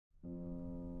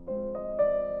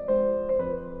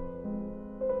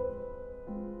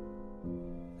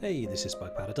Hey, this is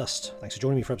Bug Powder Dust. Thanks for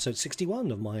joining me for episode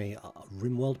 61 of my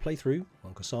Rimworld playthrough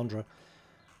on Cassandra.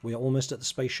 We are almost at the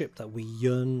spaceship that we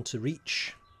yearn to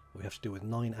reach. We have to deal with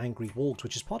 9 angry wargs,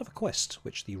 which is part of a quest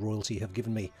which the royalty have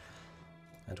given me.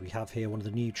 And we have here one of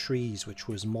the new trees which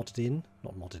was patched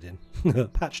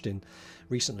in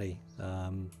recently.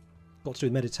 Got to do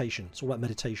with meditation. It's all about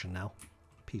meditation now.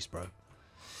 Peace, bro.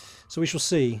 So we shall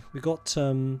see. We got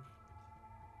 9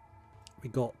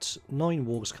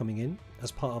 wargs coming in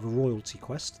as part of a royalty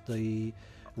quest. The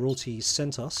royalty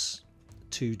sent us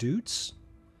 2 dudes,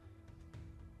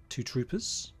 2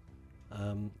 troopers,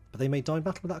 but they may die in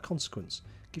battle without consequence.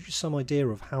 Gives you some idea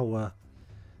of how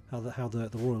the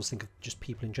royals think of just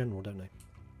people in general, don't they?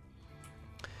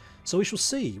 So we shall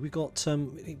see. We got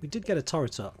we did get a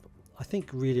turret up. I think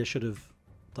really I should have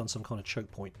done some kind of choke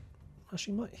point.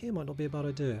 Actually, here might not be a bad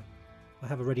idea. I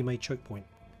have a ready-made choke point.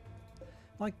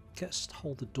 I just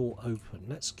hold the door open.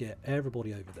 Let's get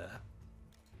everybody over there.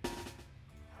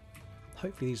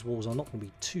 Hopefully these walls are not going to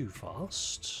be too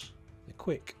fast. They're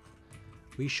quick.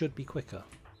 We should be quicker.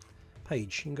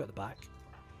 Paige, you can go at the back.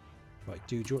 Right,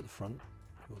 dude, you're at the front.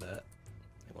 You're there.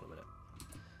 Hang on a minute.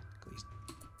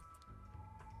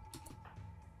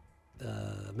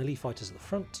 Got these melee fighters at the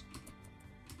front.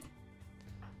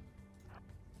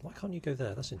 Why can't you go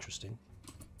there? That's interesting.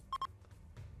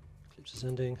 Eclipse is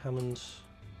ending. Hammond.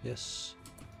 Yes.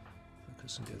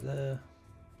 Focus and go there.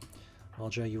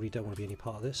 RJ, you really don't want to be any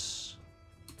part of this.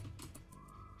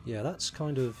 Yeah, that's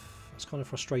kind of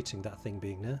frustrating, that thing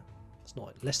being there. It's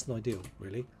not less than ideal,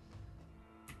 really.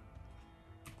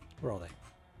 Where are they?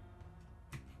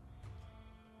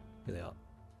 Here they are.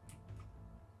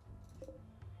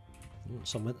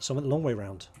 Some went the long way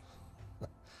round.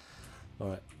 All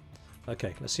right.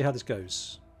 Okay, let's see how this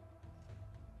goes.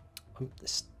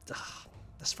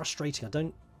 That's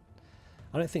frustrating.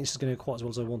 I don't think this is going to go quite as well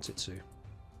as I want it to.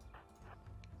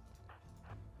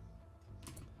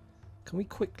 Can I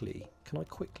quickly...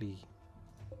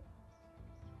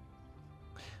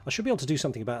 I should be able to do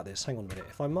something about this. Hang on a minute.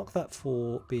 If I mark that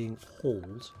for being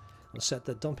hauled, and set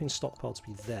the dumping stockpile to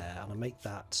be there, and I make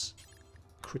that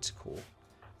critical,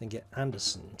 then get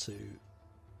Anderson to...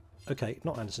 Okay,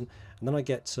 not Anderson. And then I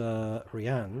get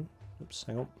Rianne... Oops,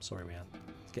 hang on. Sorry, Rianne.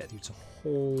 Get you to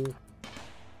haul...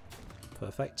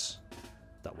 Perfect.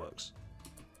 That works.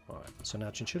 Alright, so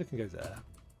now Chinchilla can go there.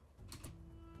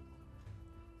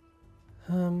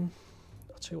 I'll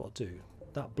tell you what I'll do.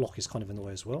 That block is kind of in the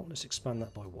way as well. Let's expand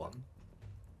that by 1.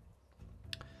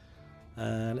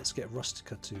 And let's get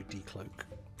Rustica to decloak.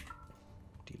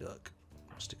 Delurk.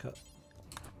 Rustica.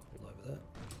 All over there.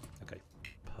 Okay,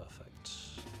 perfect.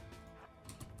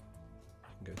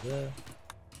 You can go there.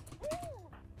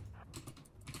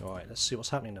 Alright, let's see what's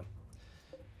happening now.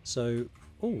 So,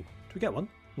 oh, do we get one?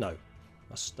 No.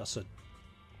 That's a...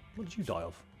 What did you die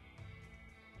of?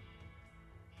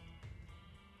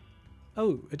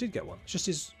 Oh, I did get one. It's just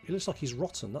his... It looks like he's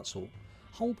rotten, that's all.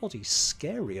 Whole body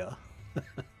scarier.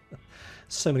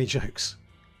 So many jokes.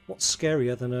 What's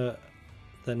scarier than a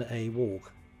warg?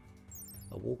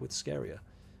 A warg with scarier.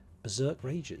 Berserk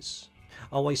rages.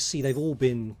 Oh, I see. They've all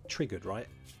been triggered, right?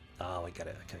 Oh, I get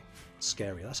it. Okay.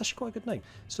 Scarier. That's actually quite a good name.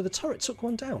 So the turret took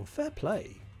one down. Fair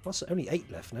play. Well, that's only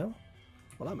 8 left now.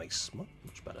 Well, that makes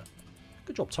much better.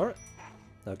 Good job, turret.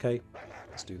 Okay,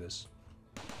 let's do this.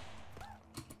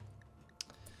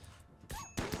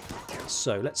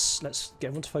 So let's get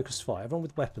everyone to focus fire. Everyone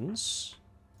with weapons.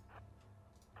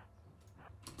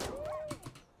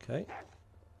 Okay.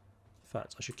 In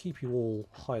fact, I should keep you all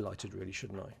highlighted, really,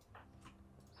 shouldn't I?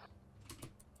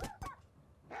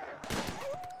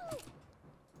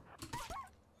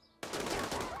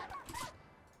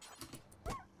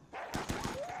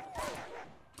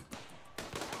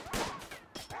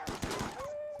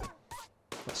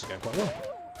 That's going quite well.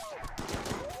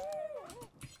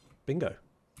 Bingo.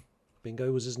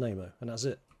 Bingo was his name-o, and that's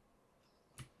it.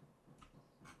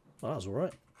 Well, that was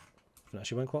alright. It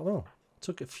actually went quite well.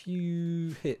 Took a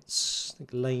few hits. I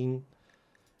think Lane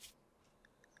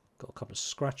got a couple of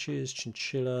scratches.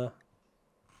 Chinchilla, a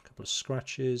couple of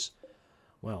scratches.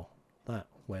 Well, that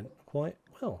went quite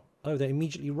well. Oh, they're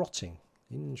immediately rotting.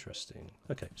 Interesting.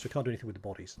 Okay, so we can't do anything with the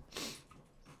bodies.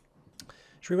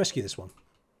 Should we rescue this one?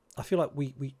 I feel like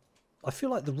I feel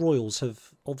like the royals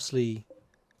have obviously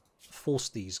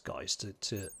forced these guys to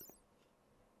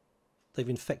they've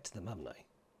infected them, haven't they?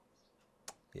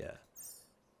 Yeah.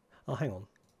 Oh, hang on.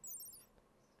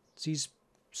 These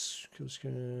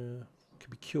could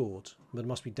be cured, but it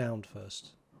must be downed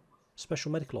first. Special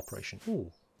medical operation.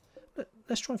 Ooh.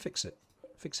 Let's try and fix it.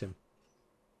 Fix him.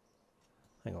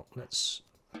 Hang on. Let's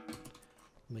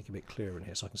make it a bit clearer in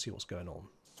here so I can see what's going on.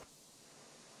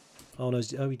 Oh no,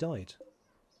 oh he died.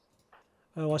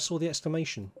 Oh, I saw the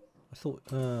exclamation. I thought,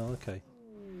 oh, okay.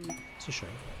 It's a shame.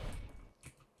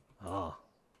 Ah,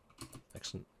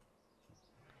 excellent.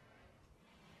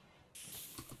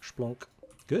 Splonk.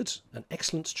 Good. An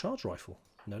excellent charge rifle,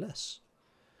 no less.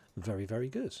 Very, very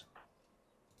good.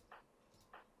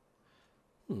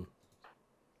 Hmm.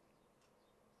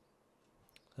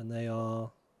 And they're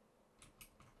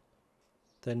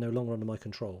no longer under my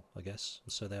control, I guess.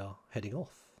 So they are heading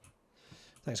off.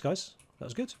 Thanks, guys. That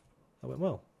was good. That went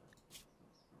well.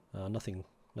 Nothing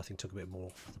took a bit more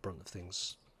of the brunt of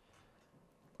things.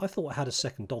 I thought I had a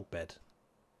second dog bed.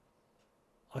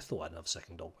 I thought I had another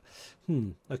second dog.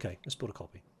 Okay, let's build a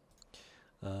copy.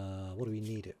 What do we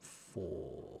need it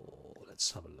for?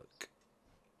 Let's have a look.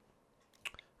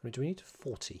 Do we need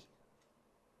 40?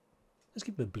 Let's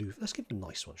give him a blue. Let's give him a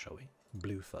nice one, shall we?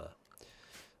 Blue fur.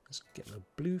 Let's get him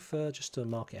a blue fur just to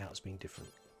mark it out as being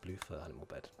different. Blue fur animal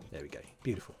bed. There we go.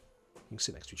 Beautiful. You can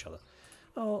sit next to each other.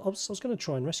 Oh, I was going to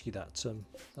try and rescue that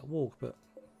that warg, but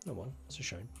oh well, it's a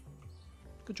shame.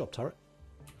 Good job, turret.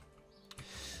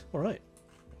 All right.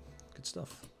 Good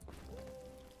stuff.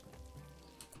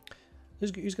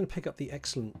 Who's going to pick up the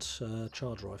excellent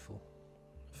charge rifle?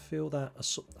 I feel that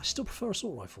I still prefer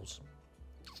assault rifles.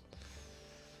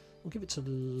 We'll give it to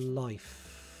Life.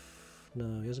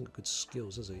 No, he hasn't got good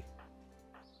skills, has he?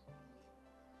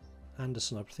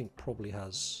 Anderson, I think, probably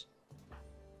has.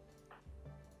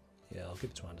 Yeah, I'll give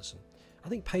it to Anderson. I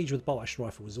think Page with bolt action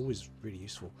rifle was always really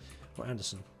useful. Right,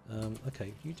 Anderson.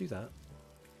 Okay, you do that.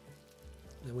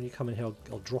 Then when you come in here,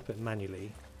 I'll drop it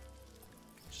manually.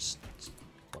 Just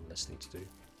one less thing to do.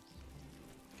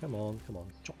 Come on, come on.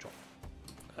 Chop, chop.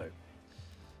 Oh.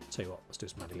 Tell you what, let's do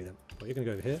this manually then. Well, you're going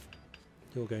to go over here.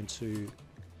 You're going to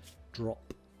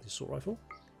drop the assault rifle.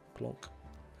 Plonk.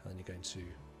 And then you're going to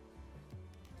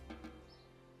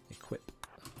equip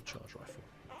the charge rifle.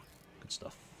 Good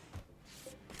stuff.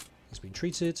 It's been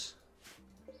treated.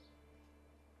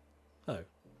 Oh.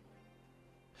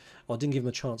 Oh, I didn't give him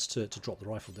a chance to drop the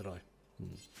rifle, did I?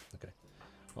 Okay.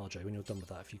 RJ, when you're done with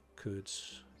that, if you could...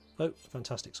 Oh,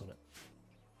 Fantastic's on it.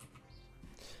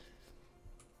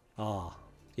 Ah,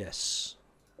 yes.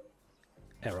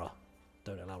 Error.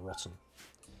 Don't allow rotten.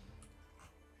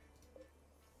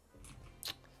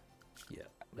 Yeah,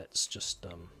 let's just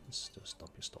dump your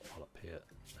stockpile up here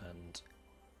and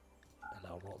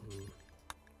allow rotten,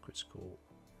 critical,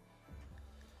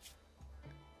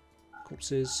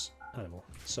 corpses, animal.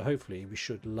 So hopefully we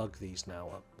should lug these now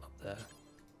up there.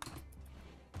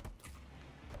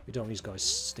 We don't want these guys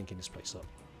stinking this place up.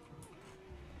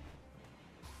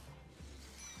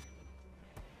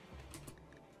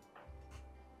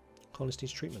 Colonist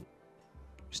needs treatment.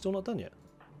 You're still not done yet?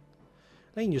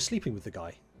 Lane, you're sleeping with the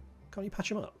guy. Can't you patch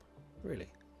him up? Really?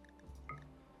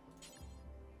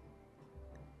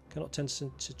 Cannot tend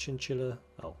to chinchilla.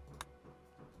 Oh.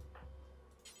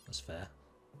 That's fair.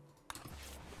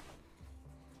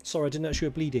 Sorry, I didn't notice you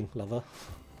were bleeding, lover.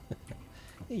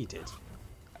 Yeah, you did.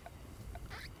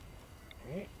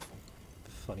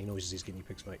 Funny noises these guinea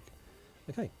pigs make.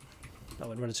 Okay. That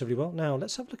went relatively well. Now,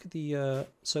 let's have a look at the...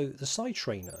 so, the side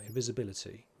trainer,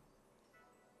 invisibility.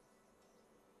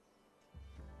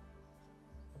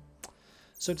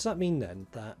 So, does that mean then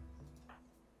that...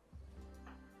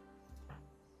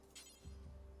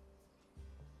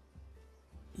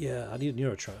 Yeah, I need a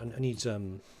neurotrain. I need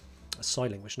a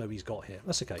silent, which nobody's got here.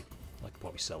 That's okay. I could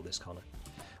probably sell this, can't I?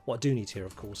 What I do need here,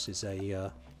 of course, is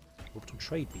a orbital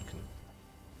trade beacon.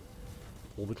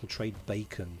 Orbital trade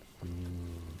bacon.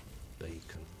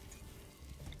 Bacon.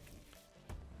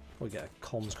 We'll get a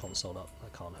comms console up.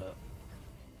 That can't hurt.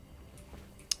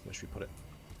 Where should we put it?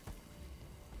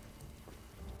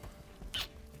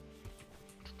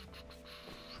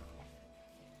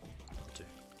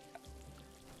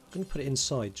 I'm going to put it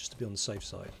inside just to be on the safe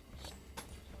side.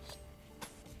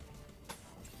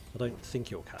 I don't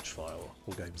think it will catch fire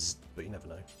or go bzzz, but you never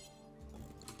know.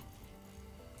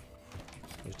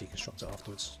 I'll just deconstruct it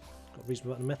afterwards. Got a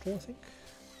reasonable amount of metal, I think.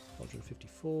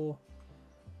 154. How are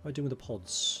we doing with the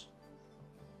pods?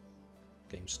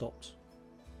 Game stopped.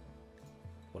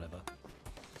 Whatever.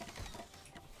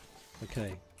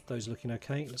 Okay, those are looking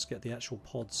okay. Let's get the actual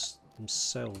pods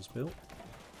themselves built.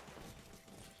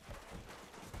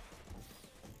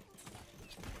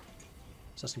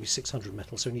 So that's going to be 600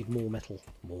 metal, so we need more metal.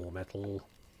 More metal.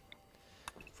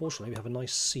 Fortunately, we have a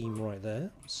nice seam right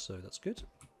there, so that's good.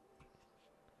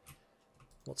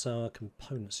 What's our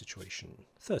component situation?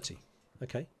 30.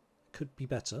 Okay. Could be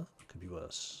better, could be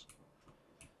worse.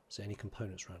 Is there any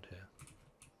components around here?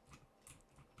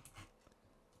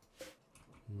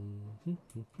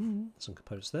 Some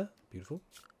components there. Beautiful.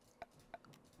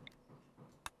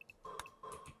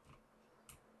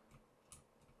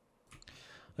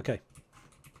 Okay.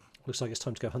 Looks like it's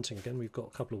time to go hunting again. We've got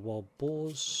a couple of wild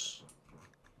boars.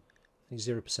 Any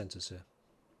 0%ers here.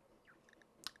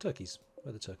 Turkeys.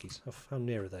 Where are the turkeys? How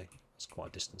near are they? That's quite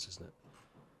a distance, isn't it?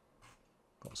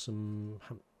 Got some...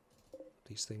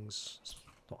 these things.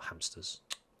 Not hamsters.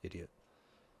 Idiot.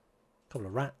 A couple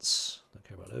of rats. Don't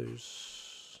care about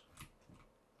those.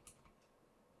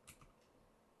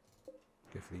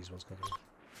 Go for these ones, can't I?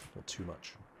 Not too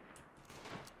much.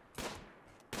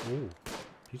 Oh,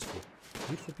 beautiful.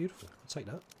 Beautiful, beautiful. I'll take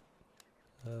that.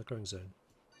 Growing zone.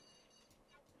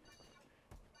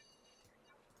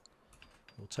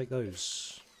 We'll take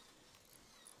those.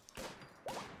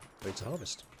 Ready to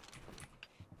harvest.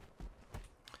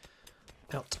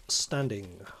 Outstanding.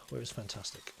 Where is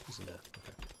fantastic? He's in there.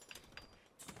 Okay.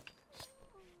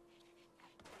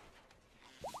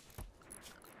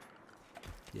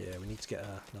 Yeah, we need to get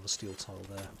another steel tile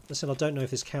there. Listen, I don't know if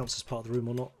this counts as part of the room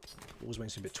or not. It always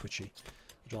makes me a bit twitchy.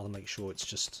 I'd rather make sure it's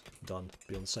just done,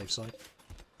 be on the safe side.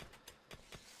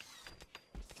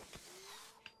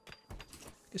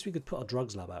 Guess we could put our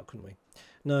drugs lab out, couldn't we?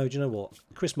 No, do you know what?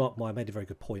 Chris Markmeyer made a very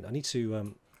good point. I need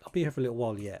to... I'll be here for a little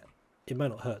while yet. It may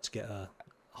not hurt to get a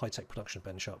high-tech production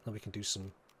bench up. Then we can do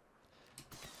some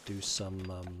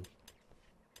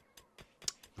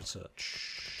research.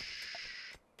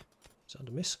 Is it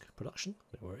under MISC production? I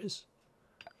don't know where it is.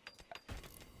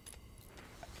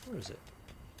 Where is it?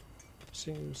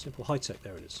 Simple high-tech.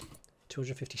 There it is.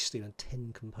 250 steel and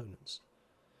 10 components.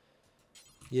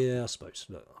 Yeah, I suppose.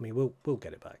 Look, I mean, we'll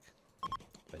get it back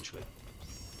eventually.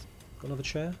 Got another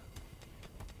chair.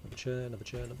 Another chair. Another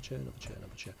chair. Another chair. Another chair.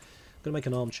 Another chair. I'm gonna make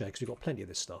an armchair because we've got plenty of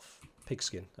this stuff.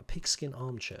 Pigskin. A pigskin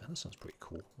armchair. That sounds pretty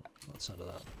cool. I like the sound of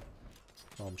that.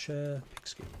 Armchair.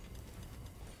 Pigskin.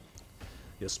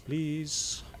 Yes,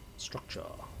 please. Structure.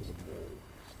 Wall.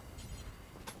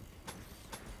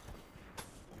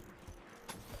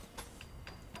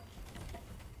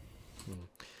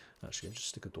 Actually, I'll just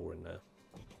stick a door in there.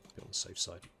 Be on the safe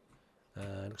side.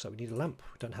 Looks like we need a lamp.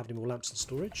 We don't have any more lamps in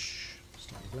storage.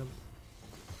 Start with lamp.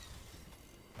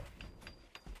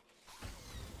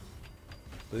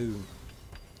 Boom.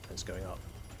 It's going up.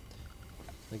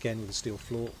 Again with a steel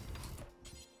floor.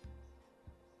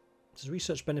 Does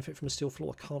research benefit from a steel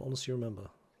floor? I can't honestly remember.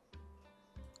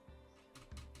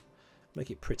 Make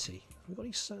it pretty. Have we got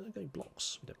any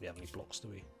blocks? We don't really have any blocks, do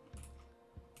we?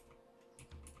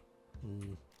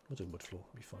 We'll do wood floor.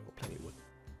 We'll be fine. We've got plenty of wood.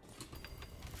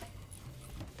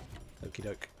 Okie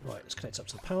doke. Right, let's connect up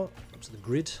to the power, up to the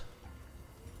grid.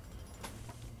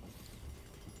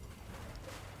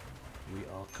 We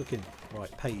are cooking.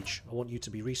 Right, Paige, I want you to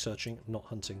be researching, not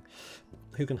hunting.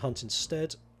 Who can hunt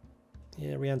instead?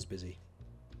 Yeah, Rianne's busy.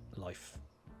 Life.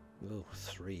 Oh,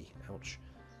 3. Ouch.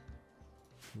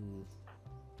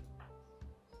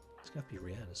 It's going to have to be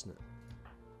Rianne, isn't it?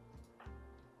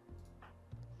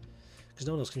 Because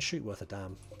no one else can shoot worth a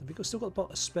damn. Have we still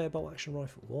got a spare bolt action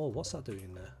rifle? Whoa, what's that doing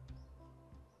in there?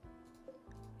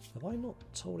 Have I not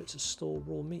told it to store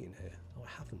raw meat in here? Oh, I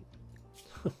haven't.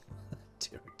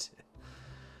 Dear, oh dear.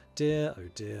 Dear, oh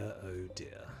dear, oh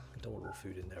dear. I don't want raw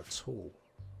food in there at all.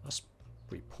 That's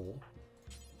pretty poor.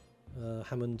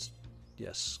 Hammond,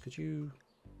 yes. Could you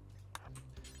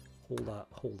haul that,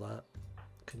 haul that?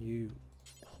 Can you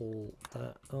haul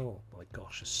that? Oh my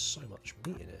gosh, there's so much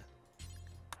meat in here.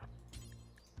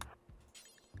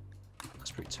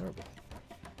 That's pretty terrible.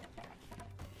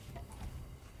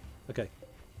 Okay,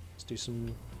 let's do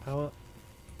some power.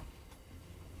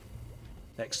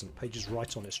 Excellent, Paige is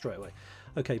right on it straight away.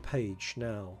 Okay, Paige,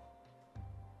 now.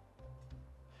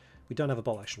 We don't have a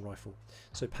bolt action rifle.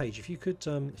 So Paige, if you could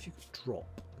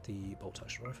drop the bolt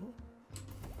action rifle.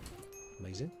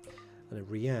 Amazing. And then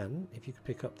Rianne, if you could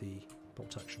pick up the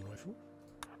bolt action rifle.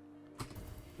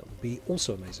 That would be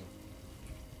also amazing.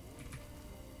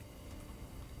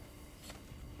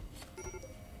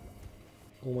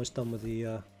 Almost done with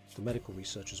the medical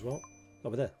research as well.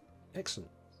 Over there.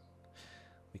 Excellent.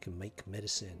 We can make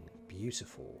medicine.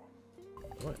 Beautiful.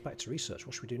 Alright, back to research.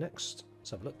 What should we do next?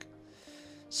 Let's have a look.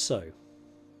 So,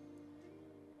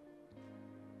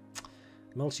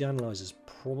 multi-analyzer is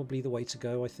probably the way to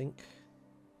go, I think.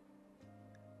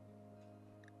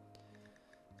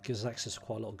 Gives us access to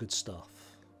quite a lot of good stuff.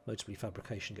 Notably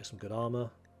fabrication, get some good armour.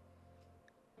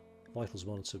 Vitals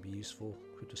monitor would be useful.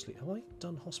 Could just sleep. Have I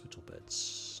done hospital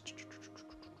beds?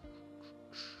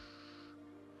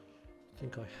 I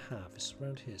think I have. It's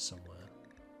around here somewhere.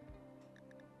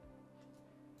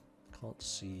 Can't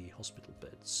see hospital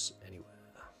beds anywhere.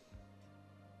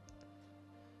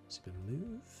 Has it been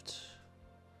moved?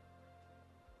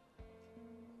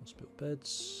 Hospital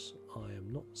beds. I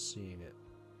am not seeing it.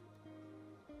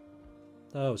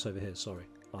 Oh, it's over here, sorry.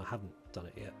 I haven't done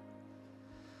it yet.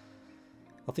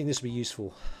 I think this will be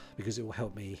useful because it will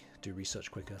help me do research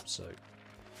quicker, so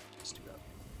let's do that.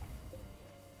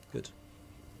 Good.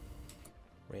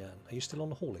 Rianne, are you still on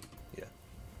the hauling? Yeah.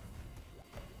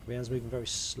 Rianne's moving very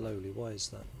slowly. Why is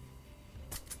that?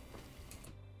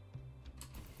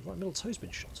 The right middle toe's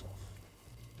been shot off.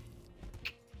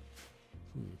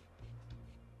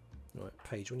 Right,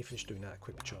 Paige, when you finish doing that,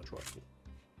 quick charge rifle.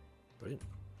 Brilliant.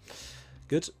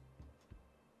 Good.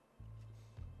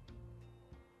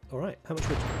 Alright, how much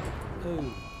wood?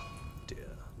 Oh dear.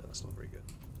 No, that's not very good.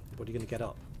 What are you going to get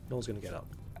up? No one's going to get up.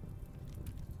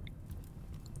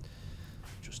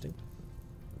 Interesting.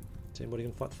 Is anybody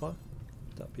going to fight the fire?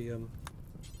 Would that be,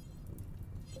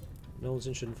 No one's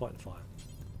interested in fighting the fire.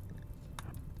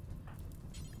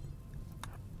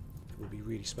 It would be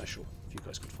really special if you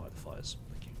guys could fight the fires.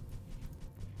 Thank you.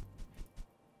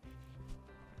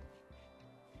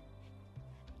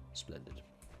 Splendid.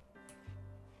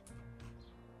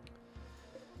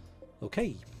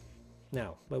 Okay,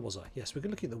 now, where was I? Yes, we're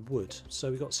going to look at the wood. So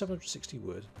we've got 760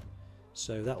 wood.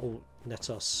 So that will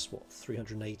net us, what,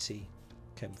 380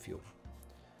 chem fuel.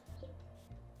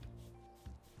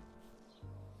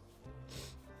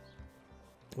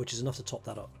 Which is enough to top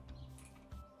that up.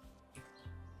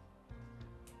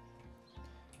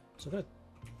 So I'm going to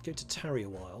go to tarry a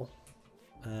while.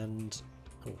 And,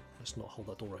 oh, let's not hold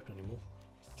that door open anymore.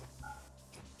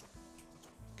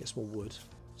 Get some more wood.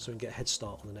 So we can get a head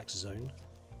start on the next zone.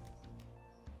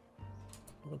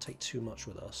 I'm not going to take too much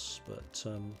with us, but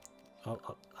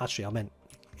actually I meant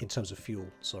in terms of fuel.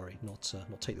 Sorry, not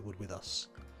take the wood with us.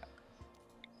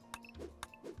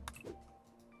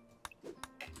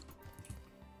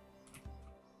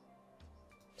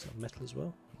 Is that metal as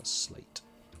well? That's slate.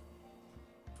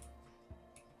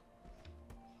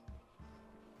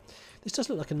 This does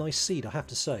look like a nice seed, I have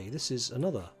to say. This is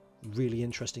another really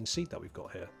interesting seed that we've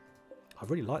got here. I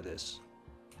really like this.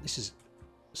 This is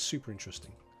super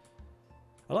interesting.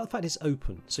 I like the fact it's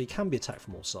open, so you can be attacked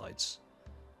from all sides.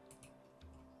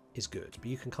 Is good, but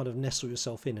you can kind of nestle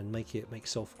yourself in and make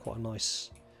yourself quite a nice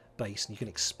base, and you can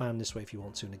expand this way if you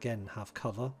want to, and again have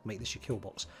cover, make this your kill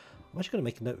box. I'm actually going to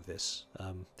make a note of this,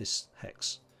 this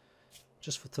hex,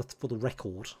 just for the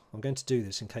record. I'm going to do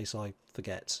this in case I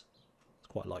forget. It's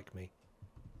quite like me,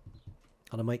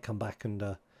 and I might come back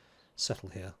and settle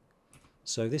here.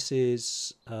 So this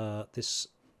is this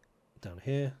down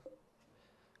here.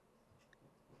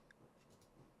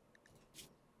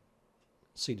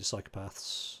 Seed of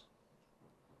Psychopaths.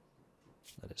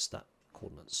 And it's that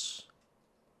coordinates.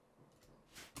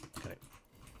 Okay.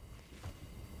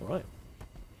 Alright.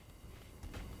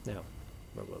 Now,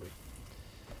 where were we?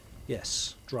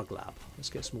 Yes, drug lab.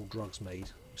 Let's get some more drugs made.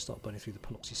 Start burning through the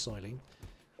panoxysilene.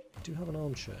 We do have an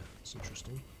armchair. It's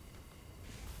interesting.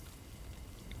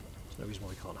 There's no reason why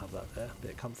we can't have that there.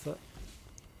 Bit of comfort.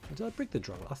 Did I bring the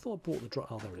drug? I thought I bought the drug.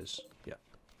 Oh, there it is. Yeah.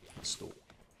 Install.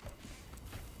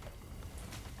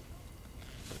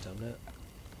 Put it down there.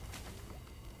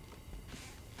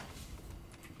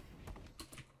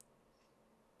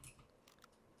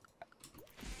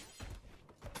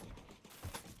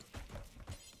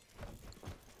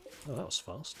 Oh, that was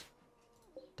fast.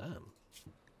 Damn.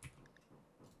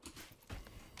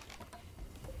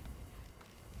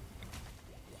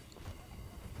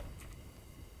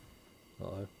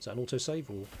 Uh-oh. Is that an autosave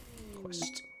or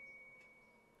quest?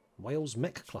 Wales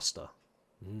mech cluster.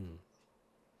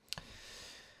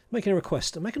 Making a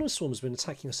request. A mechanoid swarm has been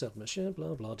attacking the settlements. Yeah,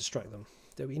 blah blah, distract them.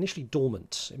 They'll be initially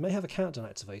dormant. It may have a countdown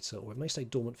activator, or it may stay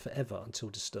dormant forever until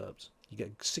disturbed. You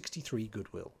get 63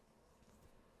 goodwill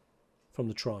from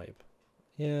the tribe.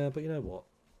 Yeah, but you know what?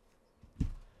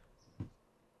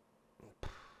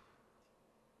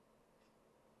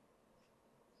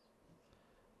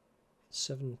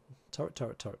 Seven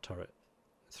turret.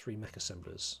 3 mech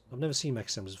assemblers. I've never seen mech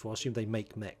assemblers before. I assume they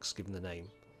make mechs, given the name.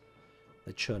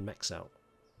 They churn mechs out.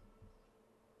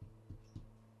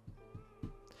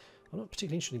 I'm not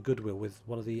particularly interested in goodwill with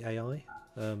one of the AI.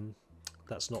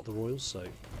 That's not the Royals, so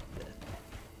yeah.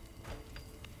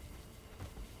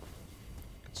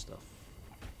 Good stuff.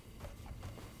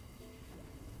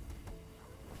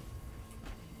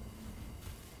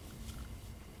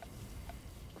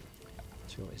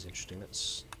 See what is interesting.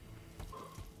 Let's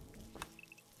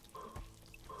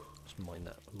just mine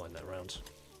that around.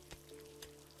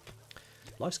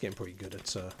 Life's getting pretty good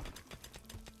at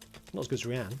not as good as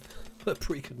Rianne, but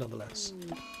pretty good nonetheless.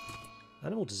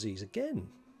 Animal disease again.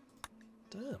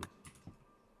 Damn.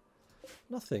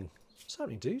 Nothing. What's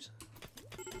happening, dude?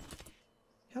 You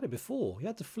had it before. You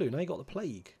had the flu. Now you got the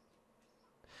plague.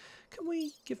 Can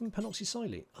we give him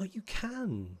panoxysilene? Oh, you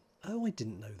can. Oh, I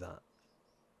didn't know that.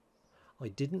 I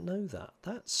didn't know that.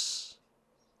 That's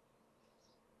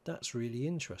really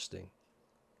interesting.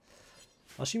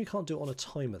 I assume you can't do it on a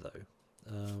timer though.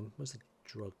 Where's the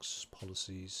drugs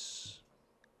policies?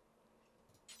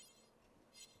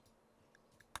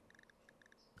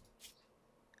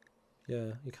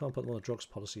 Yeah, you can't put them on a drugs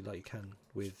policy like you can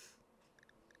with...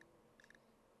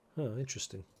 Oh,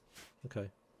 interesting. Okay.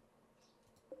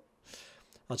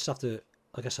 I'll just have to...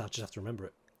 I guess I'll just have to remember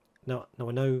it. Now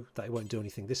I know that it won't do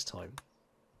anything this time.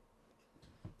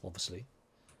 Obviously.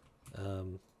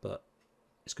 But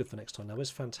it's good for next time. Now, it's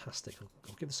fantastic.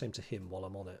 I'll give the same to him while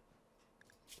I'm on it.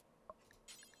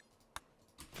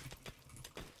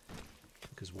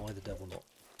 Because why the devil not?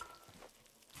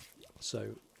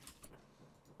 So...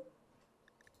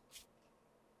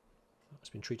 It's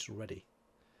been treated already.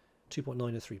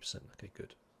 2.903%. Okay,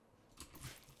 good.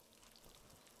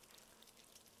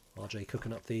 RJ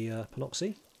cooking up the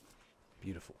panoxy.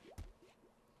 Beautiful.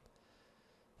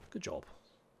 Good job.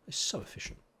 It's so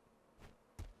efficient.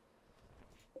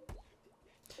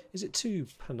 Is it two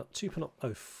panoxy?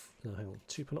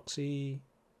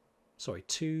 Sorry,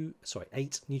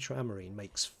 8 nitroamarine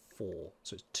makes 4.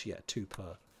 So it's two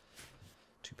per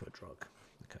drug.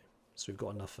 Okay, so we've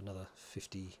got enough for another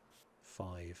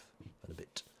 55 and a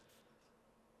bit.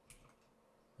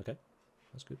 Okay,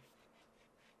 that's good.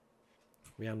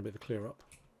 We had a bit of a clear up.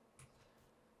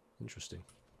 Interesting.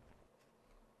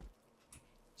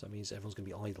 So that means everyone's going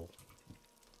to be idle.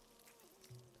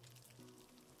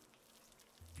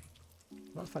 I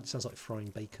like the fact it sounds like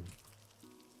frying bacon.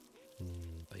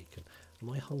 Bacon. Am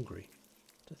I hungry?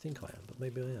 I don't think I am, but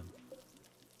maybe I am.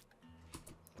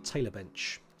 Tailor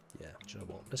bench. Yeah, do you know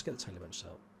what? Let's get the tailor bench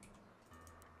out.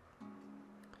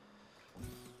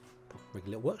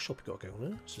 Regular workshop you've got going on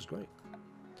there. This is great.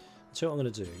 So what I'm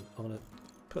going to do, I'm going to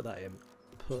put that in,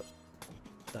 put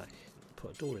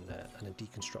a door in there, and then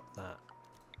deconstruct that.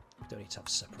 We don't need to have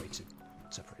separated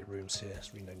rooms here.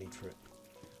 There's really no need for it.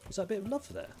 Was that a bit of love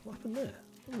there? What happened there?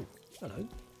 Oh, hello.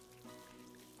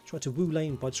 Tried to woo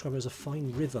Lane by describing it as a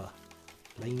fine river.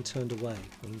 Lane turned away.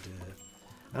 Oh dear.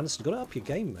 Anderson, got to up your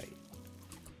game, mate.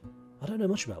 I don't know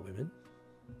much about women.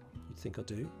 You'd think I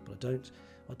do, but I don't.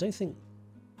 I don't think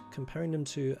comparing them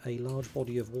to a large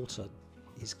body of water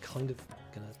is kind of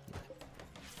gonna...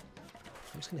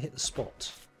 I'm just gonna hit the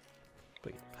spot.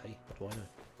 But hey, what do I know?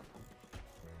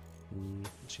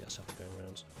 See, that's how it going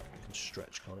around. It can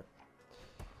stretch, can't it?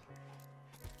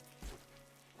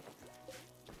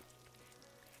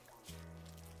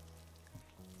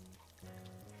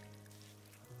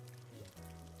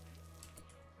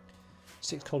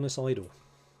 Six colonists idle.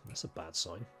 That's a bad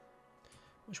sign.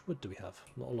 How much wood do we have?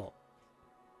 Not a lot.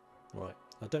 Right.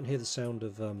 I don't hear the sound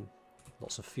of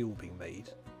lots of fuel being made.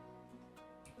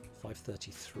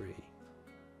 533.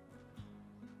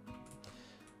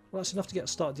 Well, that's enough to get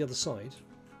started the other side.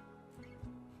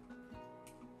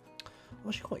 I'm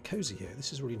actually quite cosy here.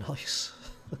 This is really nice.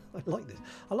 I like this.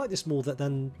 I like this more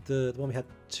than the one we had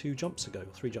 2 jumps ago,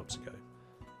 or 3 jumps ago.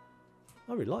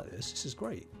 I really like this. This is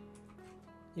great.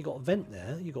 You got a vent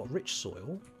there. You got rich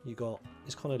soil. You got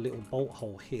this kind of little bolt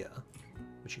hole here,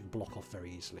 which you can block off very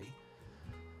easily.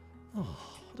 Oh,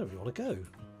 I don't really want to go.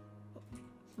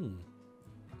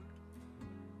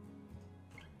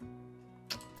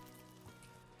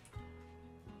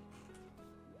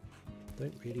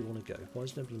 Don't really want to go. Why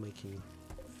is nobody making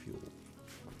fuel?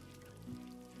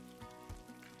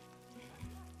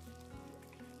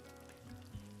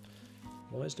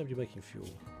 Why is nobody making fuel?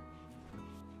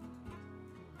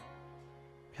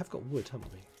 We have got wood,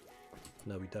 haven't we?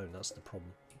 No, we don't. That's the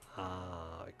problem.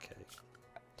 Ah, okay.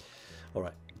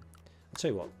 Alright. I'll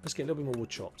tell you what. Let's get a little bit more wood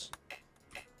chopped.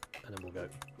 And then we'll go.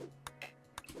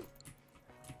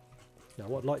 Now,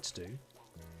 what I'd like to do,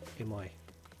 in my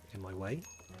way,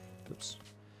 oops,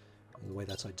 in the way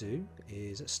that I do,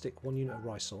 is let's stick 1 unit of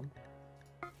rice on.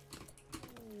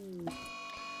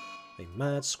 A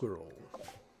mad squirrel.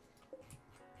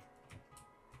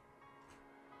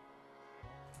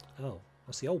 Oh,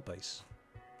 that's the old base.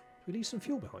 We leave some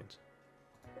fuel behind.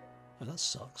 Oh, that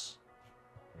sucks.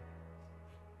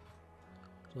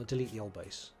 So I'll delete the old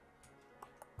base.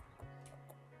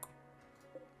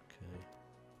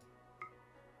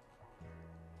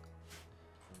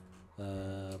 Okay.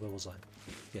 Where was I?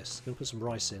 Yes, gonna put some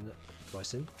rice in.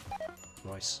 Rice in.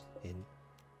 Rice in.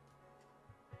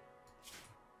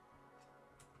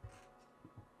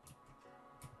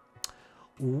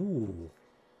 Ooh.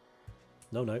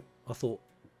 No, no. I thought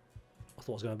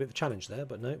I was going to have a bit of a challenge there,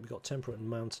 but no, we've got temperate and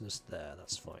mountainous there.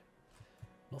 That's fine.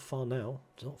 Not far now.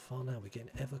 Not far now. We're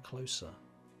getting ever closer.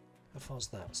 How far's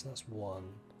that? So that's 1.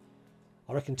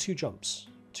 I reckon 2 jumps.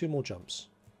 2 more jumps.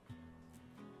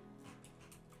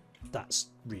 That's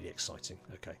really exciting.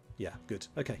 Okay, yeah, good.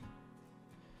 Okay.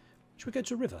 Should we go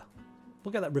to a river?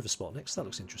 We'll get that river spot next. That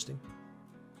looks interesting.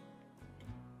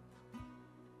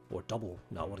 Or a double.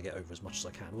 No, I want to get over as much as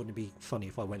I can. Wouldn't it be funny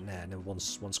if I went there and then one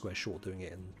square short doing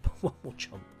it and one more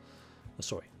jump? Oh,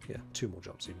 sorry, yeah, 2 more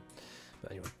jumps even.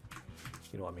 But anyway,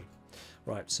 you know what I mean.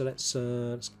 Right, so let's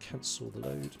cancel the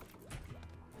load.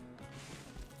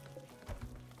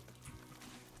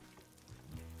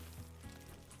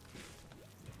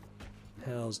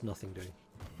 How's nothing doing?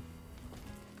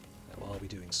 How are we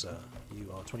doing, sir?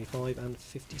 You are 25 and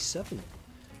 57.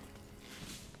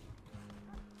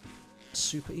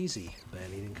 Super easy,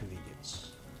 barely an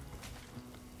inconvenience.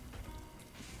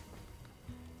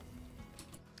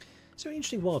 So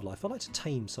interesting wildlife. I'd like to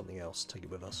tame something else, take it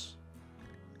with us.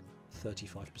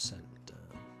 35%.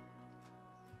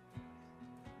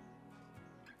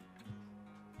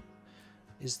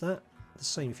 Is that the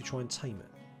same if you try and tame it?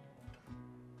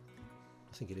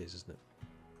 I think it is, isn't it?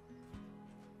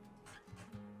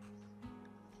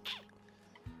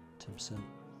 10%,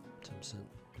 10%.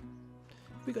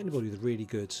 Have we got anybody with a really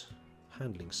good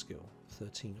handling skill?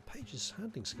 13. Paige's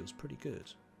handling skill is pretty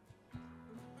good.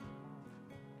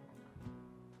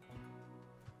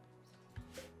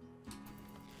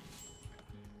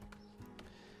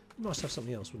 Nice to have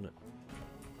something else, wouldn't it?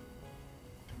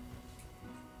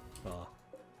 Ah,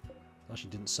 actually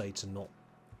didn't say to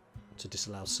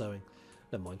disallow sewing.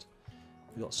 Never mind.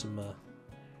 We got some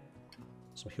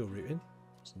hill root in.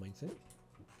 That's the main thing.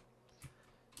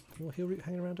 More hill root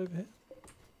hanging around over here.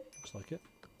 Looks like it.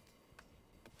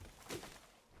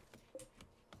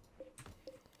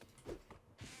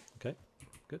 Okay,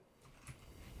 good.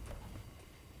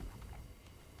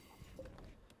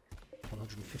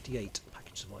 158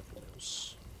 package survival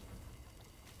meals.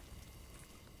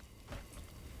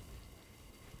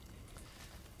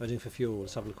 What are we doing for fuel?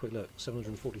 Let's have a quick look.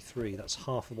 743. That's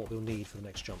half of what we'll need for the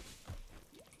next jump.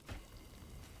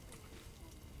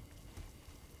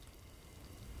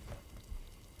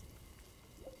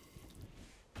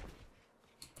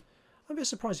 I'm a bit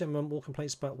surprised I haven't more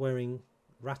complaints about wearing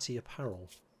ratty apparel.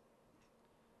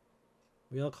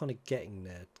 We are kind of getting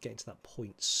there, getting to that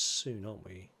point soon, aren't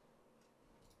we?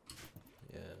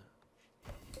 Yeah.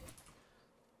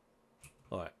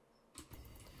 Alright.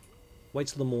 Wait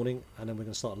till the morning and then we're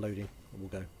going to start loading and we'll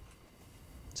go.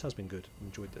 This has been good. I've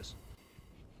enjoyed this.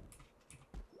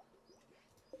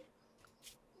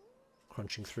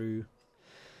 Crunching through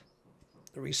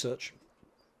the research.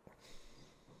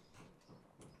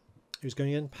 Who's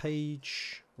going in?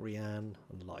 Paige, Rianne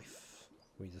and Life.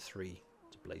 We the 3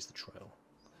 to blaze the trail.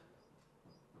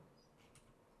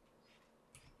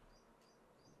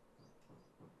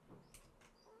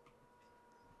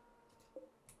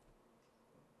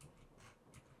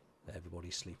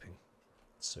 Everybody's sleeping.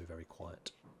 It's so very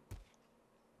quiet.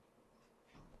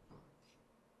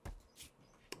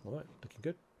 Alright, looking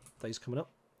good. Day's coming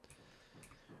up.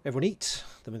 Everyone eat,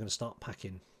 then we're going to start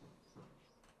packing.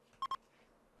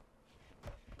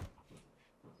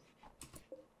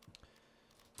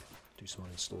 Do some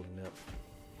installing now.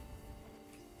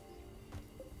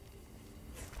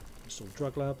 Install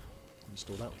drug lab.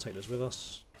 Install that, we'll take those with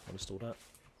us. Uninstall that.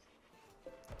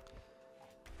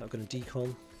 Now we're going to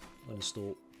decon.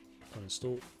 Uninstall,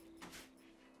 uninstall,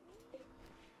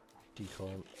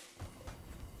 decon,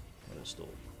 uninstall.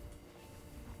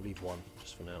 We'll leave one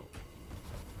just for now.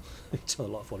 Tell a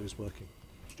lot while he was working.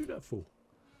 What did you do that for?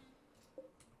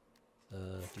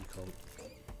 Decon,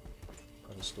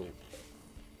 uninstall,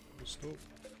 install,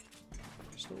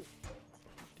 install,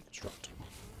 deconstruct.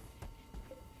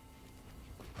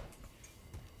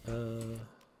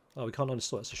 Oh, we can't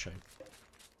uninstall. That's a shame.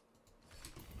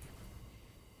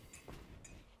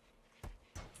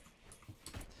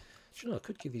 You know, I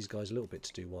could give these guys a little bit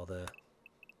to do while they're...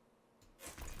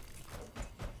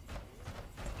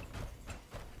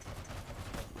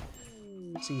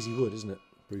 It's easy wood, isn't it?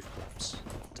 Roof collapse.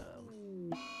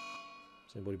 Damn.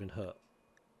 Has anybody been hurt?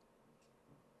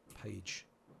 Paige.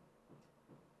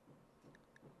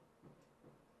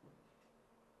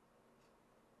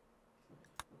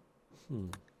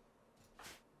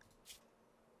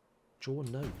 Jaw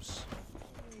and nose.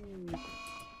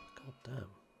 God damn.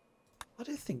 I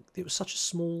don't think it was such a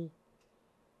small...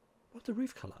 Why did the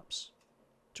roof collapse?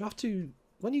 Do you have to...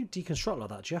 When you deconstruct like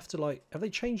that, do you have to, like... Have they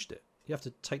changed it? You have to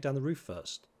take down the roof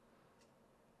first.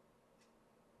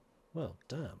 Well,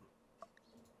 damn.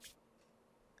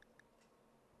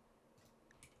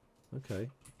 Okay.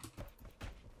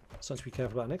 Something to be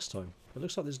careful about next time. It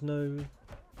looks like there's no...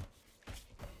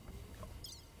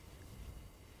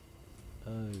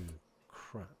 Oh,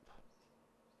 crap.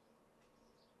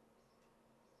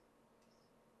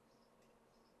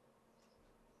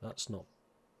 That's not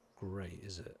great,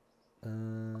 is it?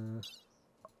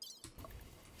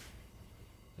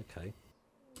 Okay.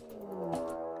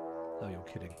 Oh, you're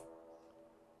kidding.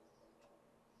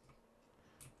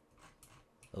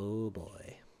 Oh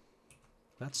boy.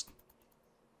 That's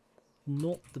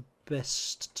not the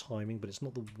best timing, but it's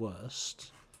not the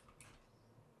worst.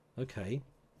 Okay.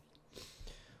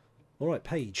 Alright,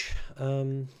 Paige.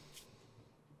 Concerned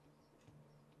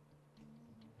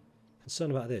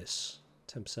about this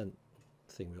 10%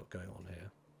 thing we've got going on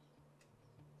here.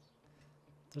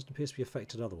 Doesn't appear to be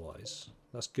affected otherwise.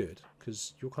 That's good,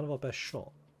 because you're kind of our best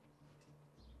shot.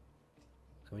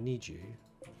 And we need you.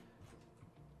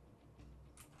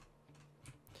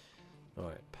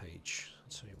 Alright, Paige.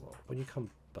 I'll tell you what. When you come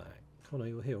back... Oh no,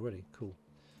 you're here already. Cool.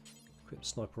 Equip the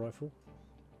sniper rifle.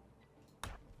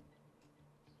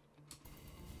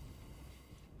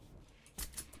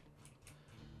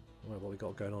 Alright, what we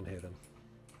got going on here then?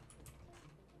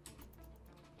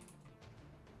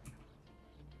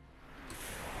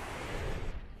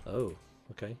 Oh,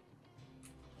 okay.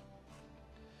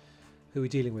 Who are we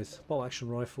dealing with? Bolt action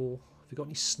rifle. Have we got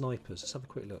any snipers? Let's have a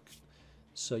quick look.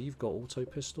 So you've got auto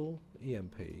pistol,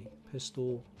 EMP,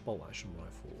 pistol, bolt action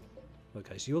rifle.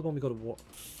 Okay, so you're the one we got to what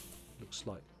looks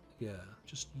like. Yeah,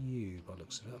 just you by the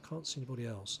looks of it. I can't see anybody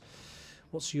else.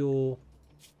 What's your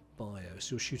bio?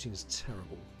 So your shooting is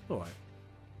terrible. Alright.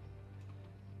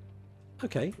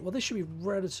 Okay, well this should be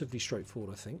relatively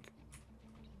straightforward, I think.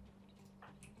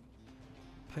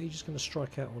 Paige is going to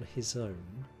strike out on his own.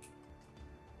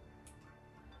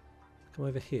 Come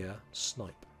over here,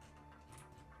 snipe.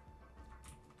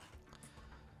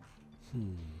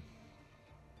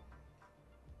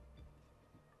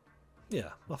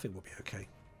 Yeah, I think we'll be okay.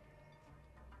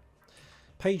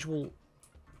 Paige will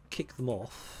kick them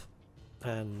off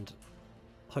and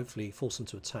hopefully force them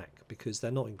to attack because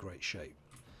they're not in great shape.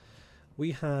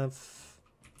 We have...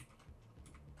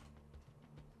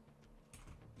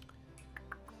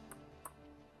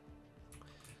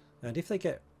 And if they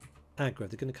get aggro, they're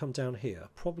going to come down here,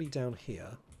 probably down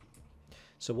here.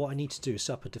 So what I need to do is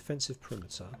set up a defensive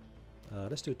perimeter.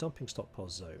 Let's do a dumping stockpile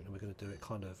zone, and we're going to do it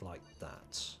kind of like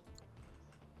that.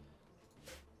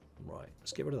 Right,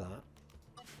 let's get rid of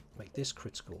that. Make this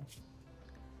critical.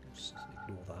 Just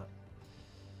ignore that.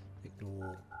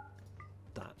 Ignore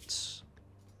that.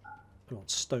 We want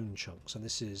stone chunks, and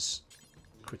this is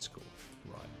critical.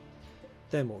 Right.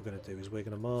 Then what we're going to do is we're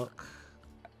going to mark...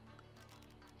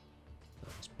 Oh,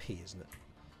 it's P, isn't it?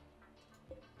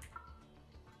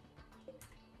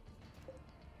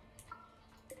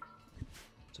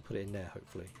 To put it in there,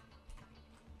 hopefully.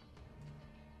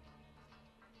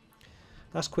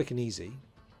 That's quick and easy.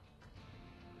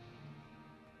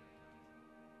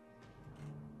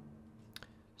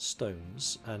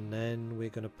 Stones, and then we're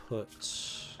going to put...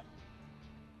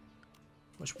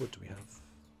 How much wood do we have?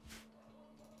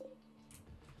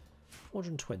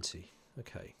 420.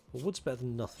 Okay. Well, wood's better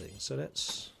than nothing, so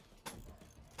let's...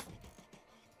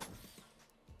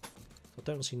 I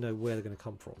don't actually know where they're going to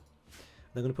come from.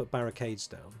 They're going to put barricades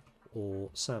down, or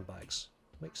sandbags.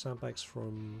 Make sandbags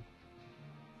from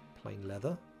plain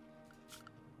leather.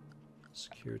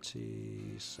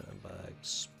 Security,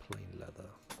 sandbags, plain leather.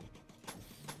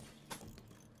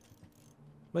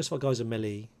 Most of our guys are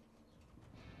melee,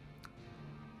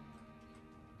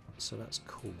 so that's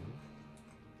cool.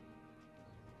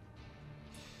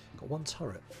 Got one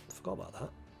turret, forgot about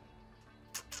that.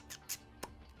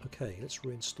 Okay, let's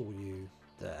reinstall you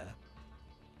there.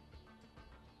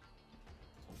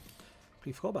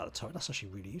 Completely forgot about the turret, that's actually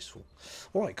really useful.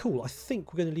 Alright, cool, I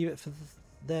think we're going to leave it for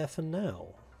there for now.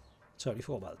 Totally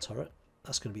forgot about the turret.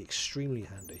 That's going to be extremely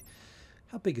handy.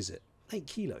 How big is it? 8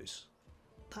 kilos.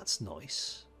 That's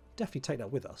nice. Definitely take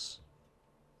that with us.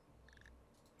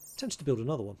 Tempted to build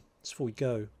another one just before we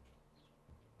go.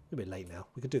 A bit late now.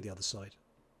 We can do the other side.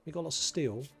 We got lots of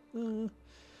steel.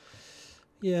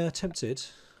 Yeah, tempted.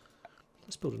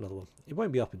 Let's build another one. It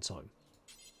won't be up in time.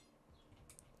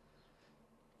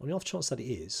 On the off chance that it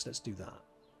is, let's do that.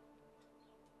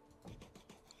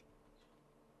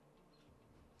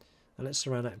 And let's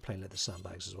surround that in plain leather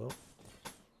sandbags as well.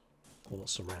 Or not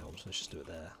surround, let's just do it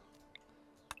there.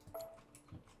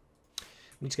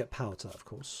 We need to get power to that, of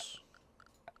course.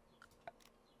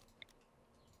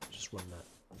 Just run that.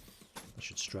 That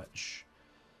should stretch.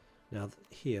 Now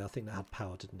here, I think that had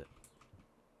power, didn't it?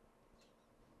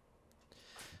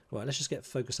 Right, let's just get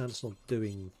focus Anderson on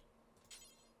doing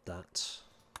that.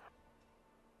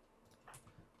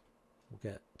 We'll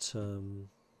get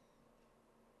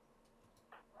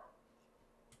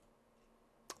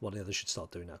one of the others should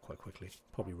start doing that quite quickly.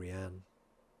 Probably Rianne.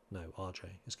 No, RJ.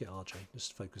 Let's get RJ.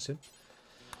 Just focus him.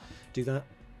 Do that.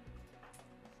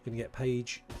 Going to get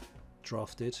Page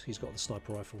drafted. He's got the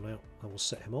sniper rifle now, and we'll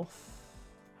set him off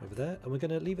over there, and we're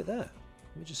going to leave it there.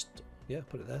 Let me just, yeah,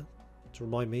 put it there to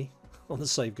remind me on the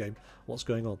save game what's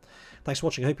going on. Thanks for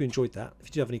watching. I hope you enjoyed that. If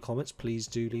you do have any comments, please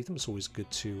do leave them. It's always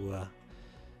good to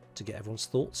get everyone's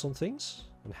thoughts on things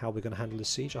and how we're going to handle this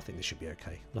siege. I think this should be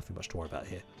okay. Nothing much to worry about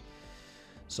here.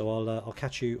 So I'll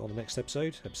catch you on the next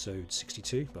episode, episode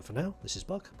 62. But for now, this is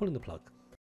Bug, pulling the plug.